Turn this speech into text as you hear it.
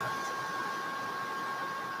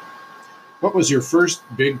What was your first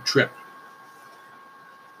big trip?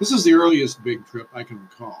 This is the earliest big trip I can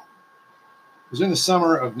recall. It was in the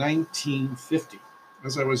summer of 1950.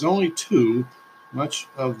 As I was only 2, much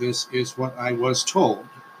of this is what I was told,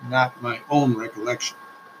 not my own recollection.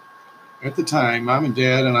 At the time, Mom and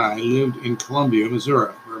Dad and I lived in Columbia,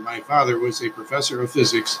 Missouri, where my father was a professor of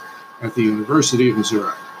physics at the University of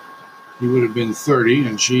Missouri. He would have been 30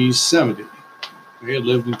 and she's 70. They had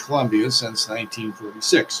lived in Columbia since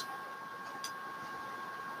 1946.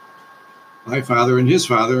 My father and his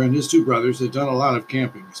 2 brothers had done a lot of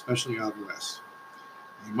camping, especially out west.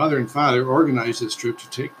 My mother and father organized this trip to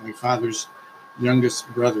take my father's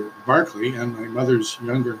youngest brother, Barkley, and my mother's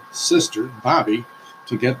younger sister, Bobby,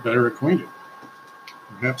 to get better acquainted.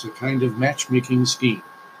 Perhaps a kind of matchmaking scheme.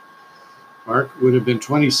 Bark would have been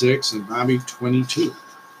 26 and Bobby 22.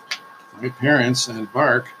 My parents and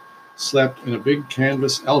Bark slept in a big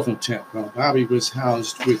canvas elephant tent while Bobby was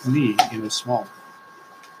housed with me in a small one.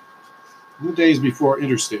 In the days before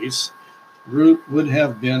interstates, the route would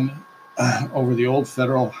have been over the old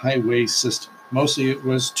federal highway system. Mostly it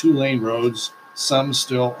was 2-lane roads, some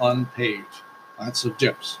still unpaved. Lots of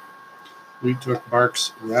dips. We took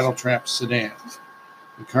Bark's rattletrap sedan.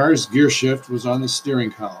 The car's gear shift was on the steering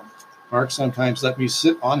column. Bark sometimes let me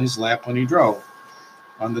sit on his lap when he drove.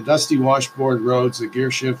 On the dusty washboard roads, the gear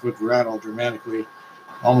shift would rattle dramatically,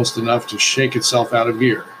 almost enough to shake itself out of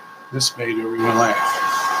gear. This made everyone laugh.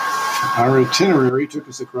 Our itinerary took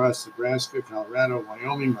us across Nebraska, Colorado,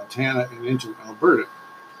 Wyoming, Montana, and into Alberta.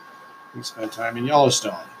 We spent time in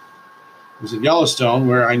Yellowstone. It was at Yellowstone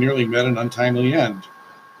where I nearly met an untimely end.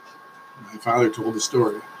 My father told the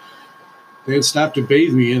story. They had stopped to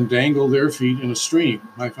bathe me and dangle their feet in a stream.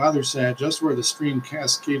 My father sat just where the stream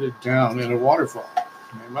cascaded down in a waterfall.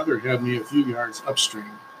 My mother had me a few yards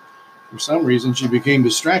upstream. For some reason, she became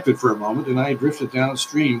distracted for a moment, and I drifted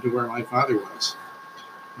downstream to where my father was.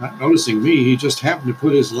 Not noticing me, he just happened to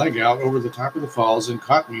put his leg out over the top of the falls and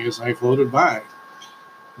caught me as I floated by.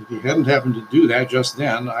 If he hadn't happened to do that just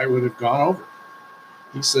then, I would have gone over.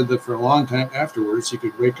 He said that for a long time afterwards, he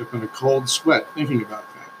could wake up in a cold sweat thinking about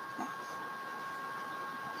that.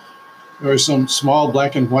 There are some small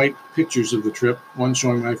black and white pictures of the trip, one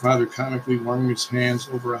showing my father comically warming his hands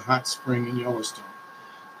over a hot spring in Yellowstone.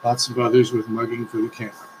 Lots of others with mugging for the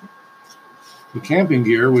camera. The camping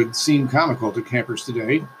gear would seem comical to campers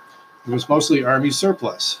today. It was mostly Army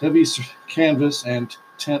surplus, heavy canvas and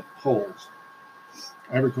tent poles.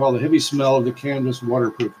 I recall the heavy smell of the canvas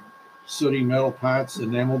waterproofing, sooty metal pots,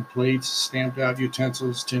 enameled plates, stamped out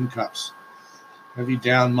utensils, tin cups, heavy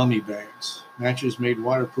down mummy bags, matches made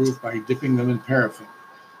waterproof by dipping them in paraffin,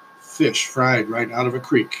 fish fried right out of a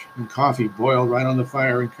creek, and coffee boiled right on the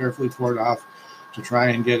fire and carefully poured off to try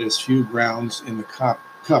and get as few grounds in the cup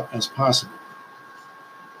as possible.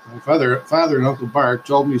 My father and Uncle Bark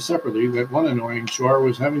told me separately that one annoying chore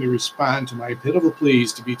was having to respond to my pitiful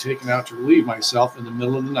pleas to be taken out to relieve myself in the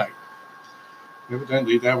middle of the night.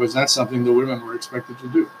 Evidently, that was not something the women were expected to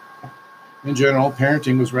do. In general,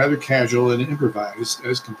 parenting was rather casual and improvised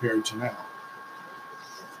as compared to now.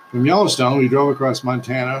 From Yellowstone, we drove across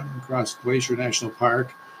Montana, across Glacier National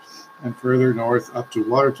Park, and further north up to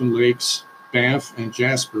Waterton Lakes, Banff, and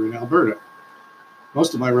Jasper in Alberta.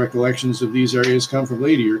 Most of my recollections of these areas come from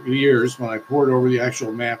later years when I pored over the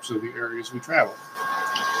actual maps of the areas we traveled.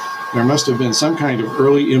 There must have been some kind of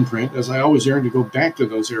early imprint, as I always yearned to go back to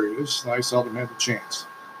those areas, though I seldom had the chance.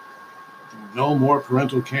 No more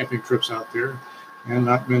parental camping trips out there, and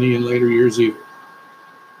not many in later years either.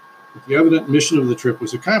 But the evident mission of the trip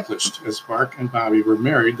was accomplished, as Bark and Bobby were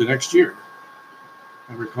married the next year.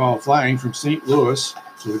 I recall flying from St. Louis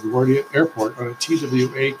to LaGuardia Airport on a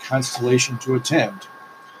TWA Constellation to attend.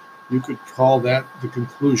 You could call that the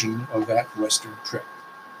conclusion of that Western trip.